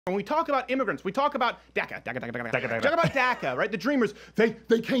When we talk about immigrants, we talk about DACA. Talk about DACA, right? The dreamers,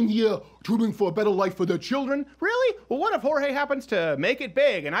 they came here dreaming for a better life for their children. Really? Well, what if Jorge happens to make it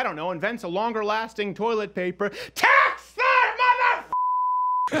big and, I don't know, invents a longer lasting toilet paper? Tax that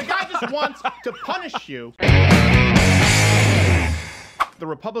mother! The guy just wants to punish you. The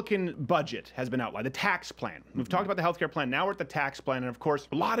Republican budget has been outlined, the tax plan. We've talked about the healthcare plan, now we're at the tax plan, and of course,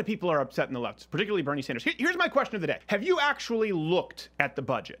 a lot of people are upset in the left, particularly Bernie Sanders. Here's my question of the day. Have you actually looked at the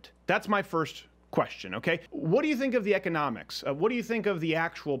budget? That's my first question, okay? What do you think of the economics? What do you think of the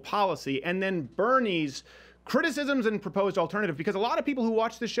actual policy? And then Bernie's criticisms and proposed alternative, because a lot of people who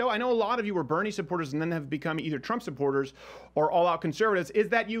watch this show, I know a lot of you were Bernie supporters and then have become either Trump supporters or all-out conservatives, is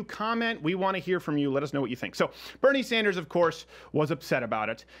that you comment. We want to hear from you. Let us know what you think. So Bernie Sanders, of course, was upset about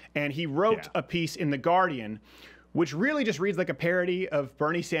it, and he wrote a piece in The Guardian which really just reads like a parody of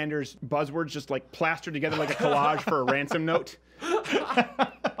Bernie Sanders' buzzwords, just like plastered together like a collage for a ransom note.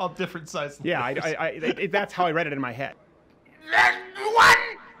 All different sizes. Yeah, that's how I read it in my head. There's 1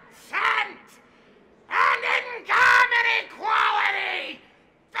 cent and income inequality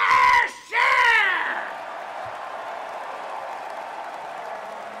fair share.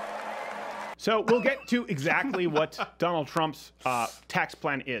 So we'll get to exactly what Donald Trump's tax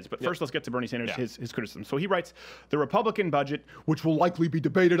plan is. But first, let's get to Bernie Sanders, his criticism. So he writes, the Republican budget, which will likely be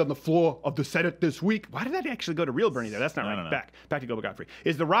debated on the floor of the Senate this week. Why did that actually go to real Bernie there? That's not right. Back to Gilbert Gottfried.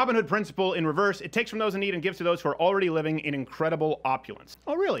 Is the Robin Hood principle in reverse. It takes from those in need and gives to those who are already living in incredible opulence.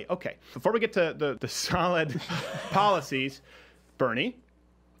 Oh, really? Okay. Before we get to the solid policies, Bernie,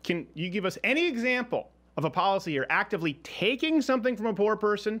 can you give us any example of a policy you're actively taking something from a poor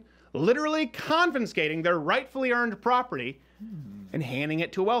person, literally confiscating their rightfully earned property and handing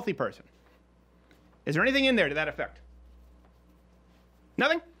it to a wealthy person? Is there anything in there to that effect?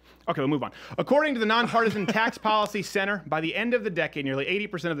 Nothing? Okay, we'll move on. According to the Nonpartisan Tax Policy Center, by the end of the decade, nearly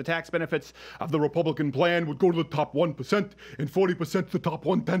 80% of the tax benefits of the Republican plan would go to the top 1% and 40% to the top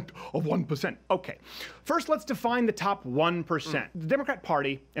 1/10 of 1%. Okay, first let's define the top 1%. The Democrat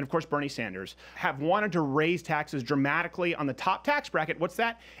Party, and of course Bernie Sanders, have wanted to raise taxes dramatically on the top tax bracket. What's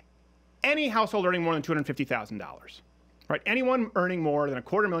that? Any household earning more than $250,000, right? Anyone earning more than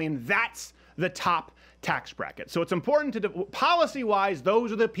 $250,000, that's the top tax bracket. So it's important to, policy-wise,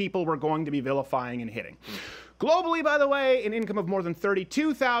 those are the people we're going to be vilifying and hitting. Globally, by the way, an income of more than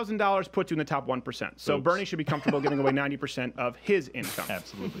 $32,000 puts you in the top 1%. So Bernie should be comfortable giving away 90% of his income.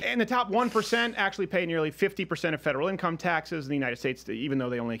 Absolutely. And the top 1% actually pay nearly 50% of federal income taxes in the United States, even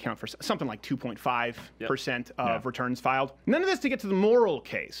though they only account for something like 2.5% of returns filed. None of this to get to the moral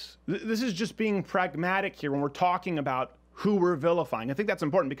case. This is just being pragmatic here when we're talking about who we're vilifying. I think that's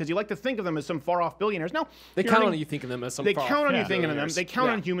important because you like to think of them as some far-off billionaires. No, they count on you thinking of them as some They far-off count on you thinking of them. They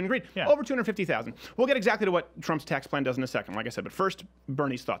count on human greed. Over $250,000. We'll get exactly to what Trump's tax plan does in a second, like I said. But first,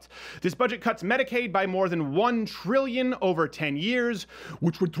 Bernie's thoughts. This budget cuts Medicaid by more than $1 trillion over 10 years,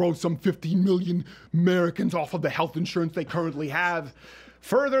 which would throw some 15 million Americans off of the health insurance they currently have.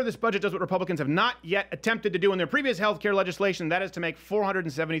 Further, this budget does what Republicans have not yet attempted to do in their previous health care legislation. That is to make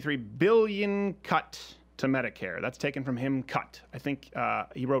 $473 billion cut to Medicare. That's taken from him, cut. I think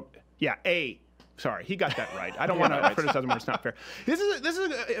he wrote, sorry, he got that right. I don't want to criticize him when it's not fair. This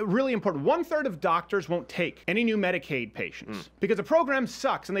is really important. 1/3 of doctors won't take any new Medicaid patients because the program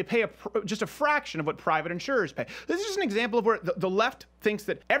sucks and they pay just a fraction of what private insurers pay. This is just an example of where the left thinks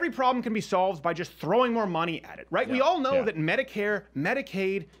that every problem can be solved by just throwing more money at it, right? We all know that Medicare,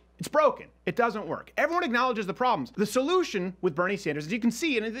 Medicaid, it's broken. It doesn't work. Everyone acknowledges the problems. The solution with Bernie Sanders, as you can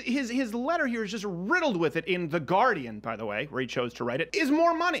see, and his letter here is just riddled with it in The Guardian, by the way, where he chose to write it, is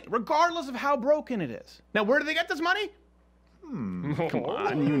more money, regardless of how broken it is. Now, where do they get this money? Come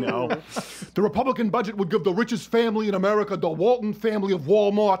on, you know. The Republican budget would give the richest family in America, the Walton family of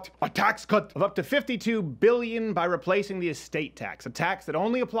Walmart, a tax cut of up to $52 billion by replacing the estate tax, a tax that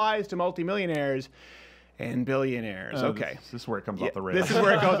only applies to multimillionaires and billionaires. Okay. This is where it comes off the rails. This is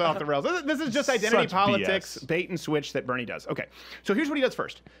where it goes off the rails. This is just identity politics, bait and switch that Bernie does. Okay. So here's what he does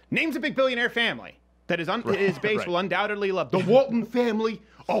first. Names a big billionaire family that his base will undoubtedly love. The Walton family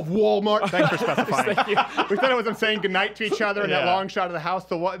of Walmart. Thanks for specifying. Thank you. We thought it was them saying goodnight to each other in that long shot of the house.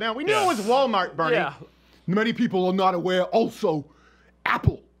 Now, we knew it was Walmart, Bernie. Yeah. Many people are not aware also,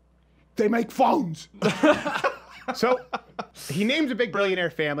 Apple, they make phones. So He names a big billionaire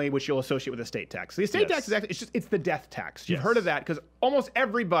family, which you'll associate with estate tax. The estate tax is actually, it's the death tax. You've heard of that because almost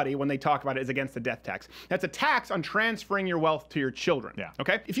everybody, when they talk about it, is against the death tax. That's a tax on transferring your wealth to your children.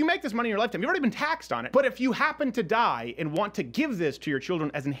 Okay? If you make this money in your lifetime, you've already been taxed on it. But if you happen to die and want to give this to your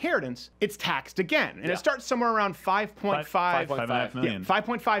children as inheritance, it's taxed again. And it starts somewhere around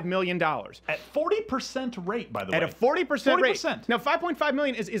 $5.5 million. At 40% rate, by the way. At a 40% rate. Now, $5.5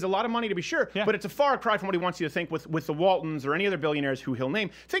 million is a lot of money to be sure, but it's a far cry from what he wants you to think with the Waltons or any other billionaires who he'll name.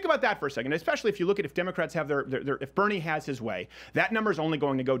 Think about that for a second, especially if you look at if Democrats have if Bernie has his way, that number is only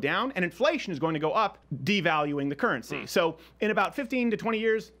going to go down, and inflation is going to go up, devaluing the currency. So in about 15 to 20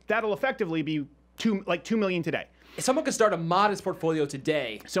 years, that'll effectively be $2 million today. Someone could start a modest portfolio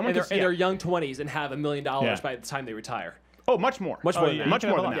today in their young 20s and have $1 million by the time they retire. Oh, much more. Much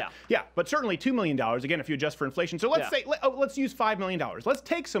more than that. Yeah, but certainly $2 million, again, if you adjust for inflation. So let's say, let's use $5 million. Let's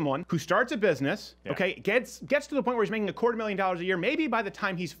take someone who starts a business, okay, gets to the point where he's making $250,000 a year. Maybe by the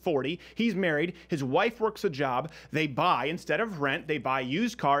time he's 40, he's married, his wife works a job, they buy, instead of rent, they buy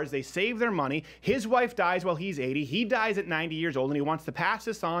used cars, they save their money. His wife dies while he's 80. He dies at 90 years old, and he wants to pass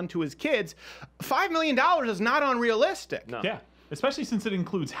this on to his kids. $5 million is not unrealistic. No. Yeah. Especially since it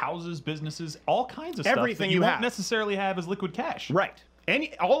includes houses, businesses, all kinds of stuff Everything that you have. won't necessarily have as liquid cash. Right.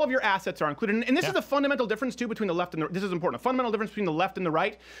 All of your assets are included. And this is a fundamental difference, too, between the left and the right. This is important. A fundamental difference between the left and the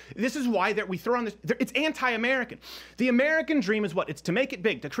right. This is why we throw on this. It's anti-American. The American dream is what? It's to make it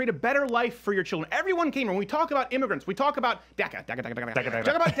big, to create a better life for your children. Everyone came here. When we talk about immigrants, we talk about DACA. Talk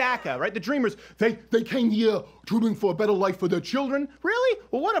about DACA, right? The dreamers. They came here dreaming for a better life for their children. Really?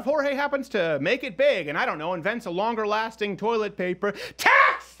 Well, what if Jorge happens to make it big and, I don't know, invents a longer-lasting toilet paper?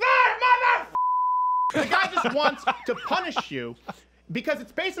 Tax that mother! The guy just wants to punish you. Because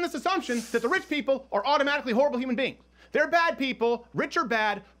it's based on this assumption that the rich people are automatically horrible human beings. They're bad people, rich are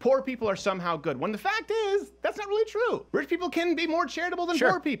bad, poor people are somehow good. When the fact is, that's not really true. Rich people can be more charitable than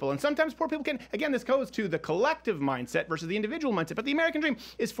poor people, and sometimes poor people can. Again, this goes to the collective mindset versus the individual mindset, but the American dream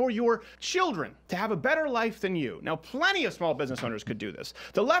is for your children to have a better life than you. Now, plenty of small business owners could do this.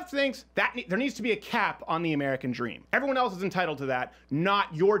 The left thinks that there needs to be a cap on the American dream. Everyone else is entitled to that,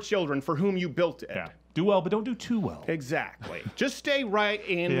 not your children for whom you built it. Yeah. Do well, but don't do too well. Exactly. Just stay right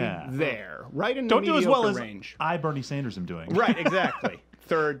in there. Right in the mediocre range. Don't do as well as I, Bernie Sanders, am doing. Right, exactly.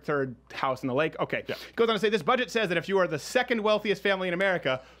 Third house in the lake. Okay. Yeah. Goes on to say, this budget says that if you are the second wealthiest family in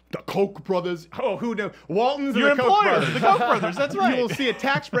America, the Koch brothers. Oh, who knew? Waltons and the Koch brothers. The Koch brothers, that's right. You will see a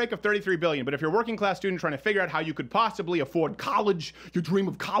tax break of $33 billion. But if you're a working class student trying to figure out how you could possibly afford college, your dream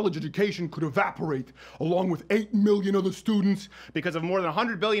of college education could evaporate, along with 8 million other students. Because of more than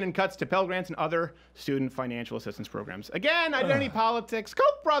 $100 billion in cuts to Pell Grants and other student financial assistance programs. Again, identity politics.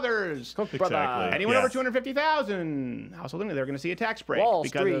 Koch brothers. Koch brothers. Exactly. Anyone over $250,000 household income, they're going to see a tax break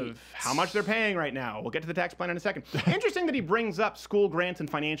because of how much they're paying right now. We'll get to the tax plan in a second. Interesting that he brings up school grants and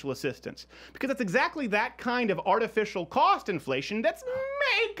financial assistance, because that's exactly that kind of artificial cost inflation that's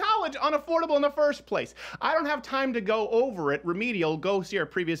made college unaffordable in the first place. I don't have time to go over it. Remedial, go see our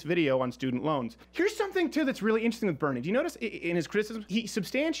previous video on student loans. Here's something, too, that's really interesting with Bernie. Do you notice in his criticism, he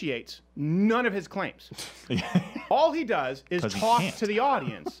substantiates none of his claims. All he does is talk to the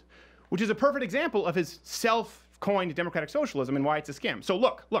audience, which is a perfect example of his self-coined democratic socialism and why it's a scam. So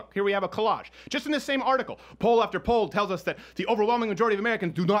look, here we have a collage. Just in this same article, poll after poll tells us that the overwhelming majority of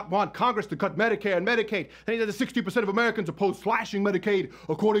Americans do not want Congress to cut Medicare and Medicaid. Then he says that 60% of Americans oppose slashing Medicaid,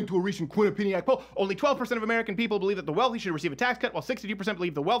 according to a recent Quinnipiac poll. Only 12% of American people believe that the wealthy should receive a tax cut, while 62%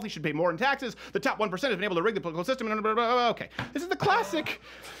 believe the wealthy should pay more in taxes. The top 1% has been able to rig the political system. Okay, this is the classic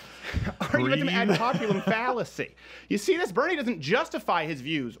argument ad populum fallacy. You see this? Bernie doesn't justify his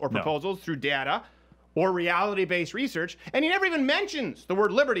views or proposals through data or reality-based research, and he never even mentions the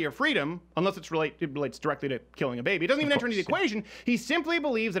word liberty or freedom, unless it relates directly to killing a baby. He doesn't even enter into the equation. He simply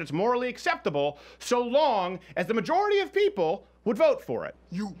believes that it's morally acceptable so long as the majority of people would vote for it.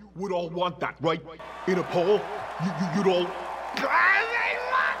 You would all want that, right? In a poll, you'd all... They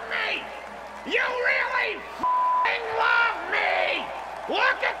love me! You really love me!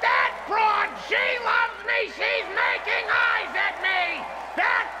 Look at that broad! She loves me! She's making eyes at me!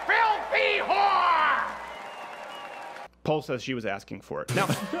 That filthy whore! Poll says she was asking for it. Now,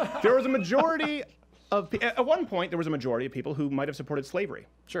 there was a majority of... At one point, there was a majority of people who might have supported slavery.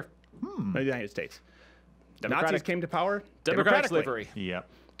 Sure. In the United States. Nazis came to power democratic slavery. Yep.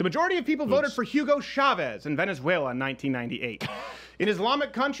 The majority of people voted for Hugo Chavez in Venezuela in 1998. In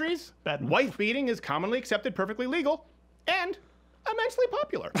Islamic countries, wife beating is commonly accepted, perfectly legal, and immensely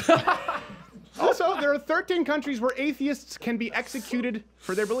popular. Also, there are 13 countries where atheists can be executed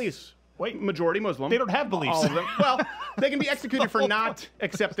for their beliefs. majority Muslim. They don't have beliefs. All of them. Well, they can be executed for not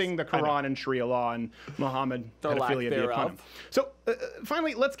accepting the Quran and Sharia law and Muhammad pedophilia be upon him. So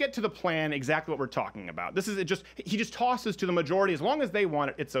finally, let's get to the plan, exactly what we're talking about. This is he just tosses to the majority. As long as they want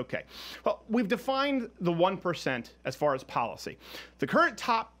it, it's okay. Well, we've defined the 1% as far as policy. The current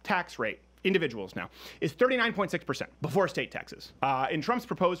top tax rate, individuals now, is 39.6% before state taxes. In Trump's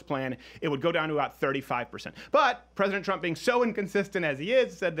proposed plan, it would go down to about 35%. But President Trump, being so inconsistent as he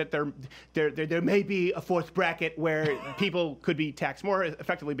is, said that there may be a fourth bracket where people could be taxed more,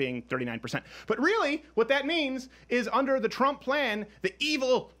 effectively being 39%. But really, what that means is under the Trump plan, the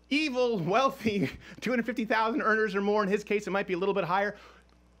evil, wealthy 250,000 earners or more, in his case, it might be a little bit higher,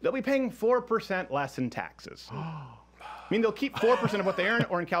 they'll be paying 4% less in taxes. I mean, they'll keep 4% of what they earn,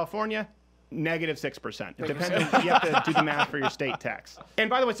 or in California, -6%. It depends on, you have to do the math for your state tax. And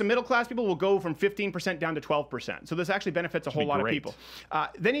by the way, some middle class people will go from 15% down to 12%. So this actually benefits a whole lot of people.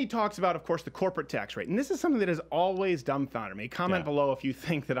 Then he talks about, of course, the corporate tax rate. And this is something that has always dumbfounded me. Comment below if you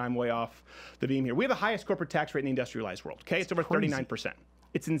think that I'm way off the beam here. We have the highest corporate tax rate in the industrialized world. Okay, it's over 39%.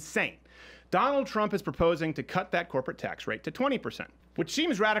 It's insane. Donald Trump is proposing to cut that corporate tax rate to 20%, which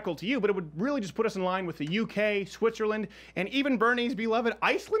seems radical to you, but it would really just put us in line with the UK, Switzerland, and even Bernie's beloved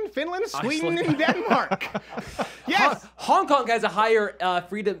Iceland, Finland, Sweden, and Denmark. Yes! Hong Kong has a higher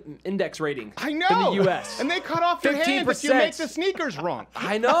freedom index rating than the US. And they cut off your hands if you make the sneakers wrong.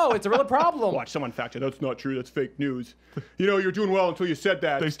 I know, it's a real problem. Watch someone fact check. That's not true, that's fake news. You know, you're doing well until you said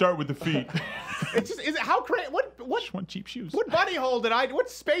that. They start with the feet. It's just, is it how crazy? Just want cheap shoes. What buddy hole what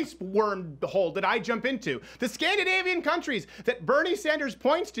space worm hole did I jump into? The Scandinavian countries that Bernie Sanders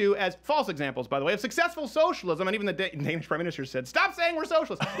points to as false examples, by the way, of successful socialism, and even the Danish Prime Minister said, stop saying we're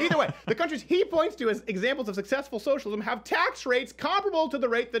socialists. Either way, the countries he points to as examples of successful socialism have tax rates comparable to the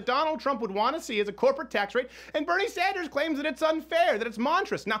rate that Donald Trump would want to see as a corporate tax rate, and Bernie Sanders claims that it's unfair, that it's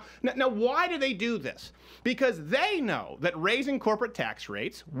monstrous. Now, why do they do this? Because they know that raising corporate tax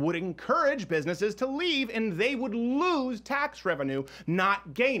rates would encourage businesses to leave, and they would lose tax revenue,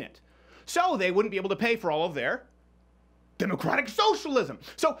 not gain it. So they wouldn't be able to pay for all of their democratic socialism.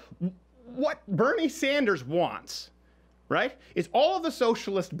 So what Bernie Sanders wants, right, is all of the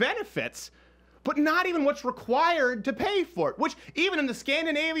socialist benefits, but not even what's required to pay for it, which even in the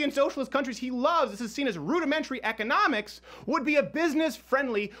Scandinavian socialist countries he loves, this is seen as rudimentary economics, would be a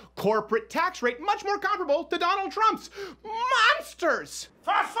business-friendly corporate tax rate, much more comparable to Donald Trump's. Monsters!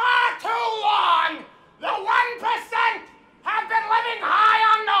 For far too long, the 1% have been living high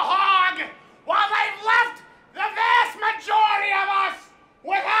on the hog, while they've left the vast majority of us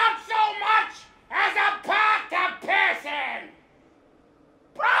without so much as a pot to piss in.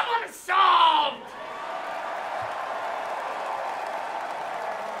 Problem solved!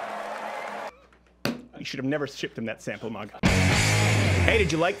 You should have never shipped him that sample mug. Hey,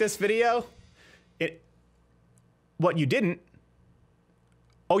 did you like this video? What, you didn't?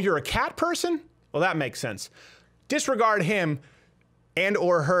 Oh, you're a cat person? Well, that makes sense. Disregard him and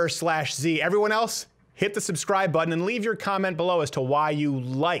or her /Z. Everyone else, hit the subscribe button and leave your comment below as to why you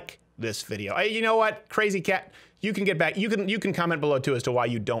like this video. Hey, you know what? Crazy cat, you can get back. You can comment below too as to why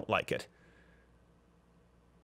you don't like it.